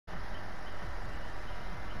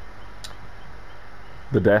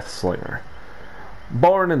The Deathslinger.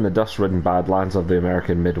 Born in the dust-ridden badlands of the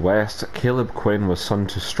American Midwest, Caleb Quinn was son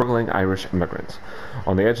to struggling Irish immigrants.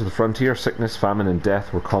 On the edge of the frontier, sickness, famine, and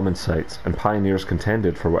death were common sights, and pioneers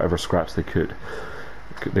contended for whatever scraps they could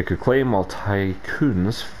claim while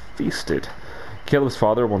tycoons feasted. Caleb's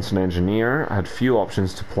father, once an engineer, had few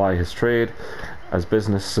options to ply his trade, as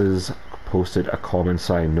businesses posted a common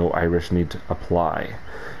sign, "No Irish need apply."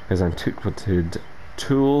 His antiquated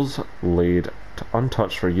tools laid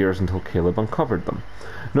untouched for years until Caleb uncovered them.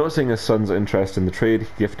 Noticing his son's interest in the trade, he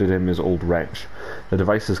gifted him his old wrench. The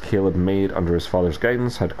devices Caleb made under his father's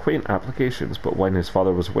guidance had quaint applications, but when his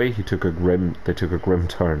father was away, they took a grim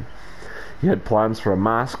turn. He had plans for a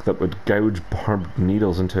mask that would gouge barbed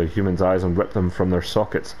needles into a human's eyes and rip them from their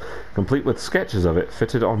sockets, complete with sketches of it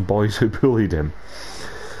fitted on boys who bullied him.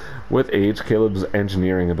 With age, Caleb's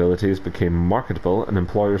engineering abilities became marketable, and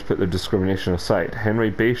employers put their discrimination aside. Henry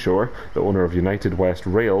Bayshore, the owner of United West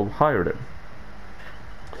Rail, hired him.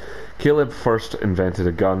 Caleb first invented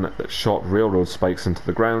a gun that shot railroad spikes into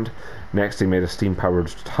the ground. Next, he made a steam-powered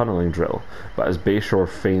tunneling drill. But as Bayshore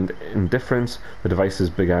feigned indifference, the devices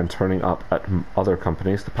began turning up at other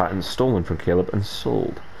companies, the patents stolen from Caleb and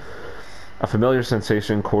sold. A familiar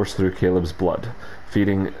sensation coursed through Caleb's blood,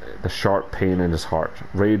 feeding the sharp pain in his heart.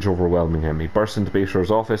 Rage overwhelming him, he burst into Bayshore's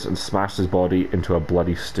office and smashed his body into a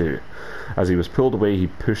bloody stew. As he was pulled away, he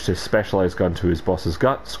pushed his specialized gun to his boss's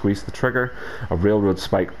gut, squeezed the trigger. A railroad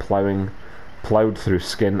spike plowed through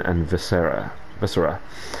skin and viscera,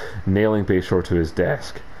 nailing Bayshore to his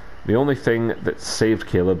desk. The only thing that saved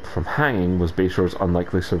Caleb from hanging was Bayshore's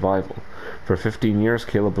unlikely survival. For 15 years,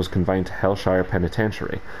 Caleb was confined to Hellshire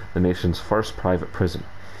Penitentiary, the nation's first private prison.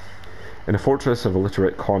 In a fortress of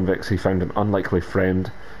illiterate convicts, he found an unlikely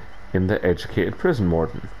friend in the educated prison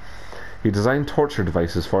warden. He designed torture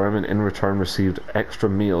devices for him and in return received extra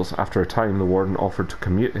meals. After a time, the warden offered to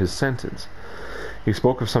commute his sentence. He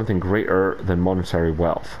spoke of something greater than monetary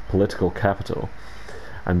wealth, political capital,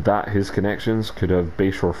 and that his connections could have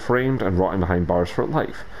Bayshore framed and rotting behind bars for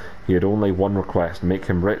life. He had only one request: make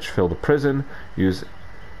him rich, fill the prison, use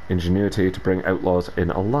ingenuity to bring outlaws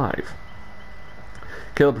in alive.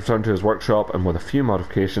 Caleb returned to his workshop and with a few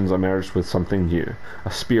modifications emerged with something new,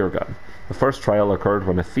 a spear gun. The first trial occurred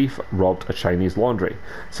when a thief robbed a Chinese laundry.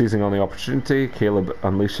 Seizing on the opportunity, Caleb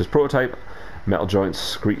unleashed his prototype. Metal joints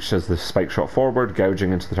screeched as the spike shot forward,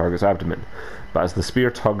 gouging into the target's abdomen. But as the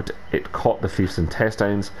spear tugged, it caught the thief's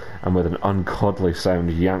intestines and with an ungodly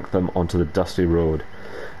sound yanked them onto the dusty road.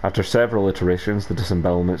 After several iterations, the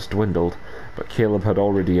disembowelments dwindled, but Caleb had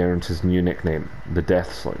already earned his new nickname, the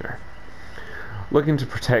Deathslinger. Looking to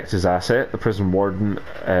protect his asset, the prison warden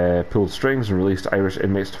pulled strings and released Irish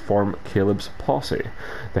inmates to form Caleb's posse.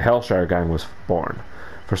 The Hellshire Gang was born.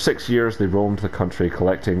 For 6 years they roamed the country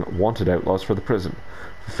collecting wanted outlaws for the prison.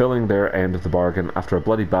 Fulfilling their end of the bargain, after a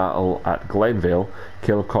bloody battle at Glenvale,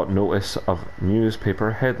 Caleb caught notice of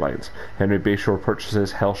newspaper headlines. Henry Bayshore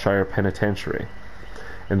purchases Hellshire Penitentiary.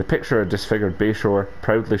 In the picture, a disfigured Bayshore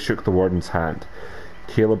proudly shook the warden's hand.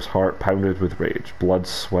 Caleb's heart pounded with rage, blood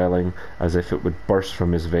swelling as if it would burst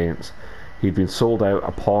from his veins. He'd been sold out,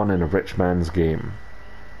 a pawn in a rich man's game.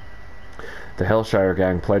 The Hellshire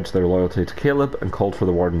Gang pledged their loyalty to Caleb and called for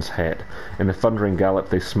the warden's head. In a thundering gallop,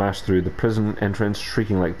 they smashed through the prison entrance,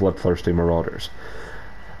 shrieking like bloodthirsty marauders.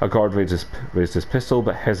 A guard raised his pistol,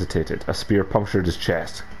 but hesitated. A spear punctured his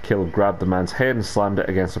chest. Caleb grabbed the man's head and slammed it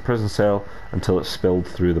against a prison cell until it spilled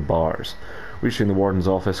through the bars. Reaching the warden's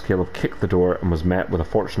office, Caleb kicked the door and was met with a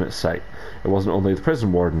fortunate sight. It wasn't only the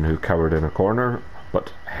prison warden who cowered in a corner,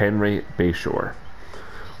 but Henry Bayshore.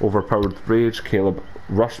 Overpowered with rage, Caleb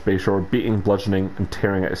rushed Bayshore, beating, bludgeoning, and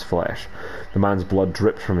tearing at his flesh. The man's blood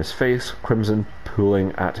dripped from his face, crimson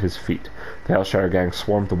pooling at his feet. The Hellshire Gang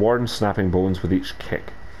swarmed the warden, snapping bones with each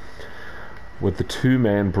kick. With the two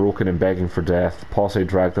men broken and begging for death, the posse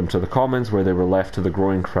dragged them to the commons, where they were left to the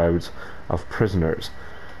growing crowds of prisoners.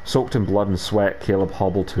 Soaked in blood and sweat, Caleb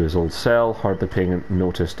hobbled to his old cell, hardly paying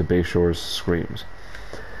notice to Bayshore's screams.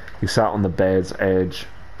 He sat on the bed's edge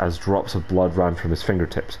as drops of blood ran from his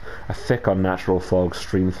fingertips. A thick, unnatural fog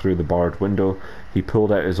streamed through the barred window. He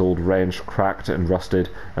pulled out his old wrench, cracked and rusted,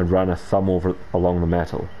 and ran a thumb along the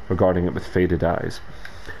metal, regarding it with faded eyes.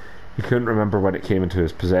 He couldn't remember when it came into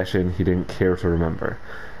his possession. He didn't care to remember.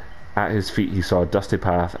 At his feet he saw a dusty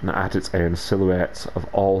path, and at its end silhouettes of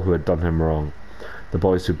all who had done him wrong. The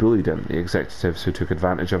boys who bullied him, the executives who took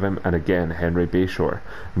advantage of him, and again Henry Bayshore.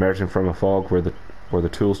 Emerging from a fog were the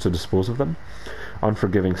tools to dispose of them.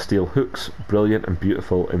 Unforgiving steel hooks, brilliant and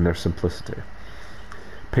beautiful in their simplicity.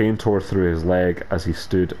 Pain tore through his leg as he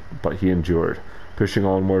stood, but he endured. pushing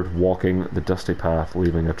onward, walking the dusty path,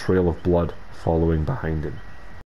 leaving a trail of blood following behind him.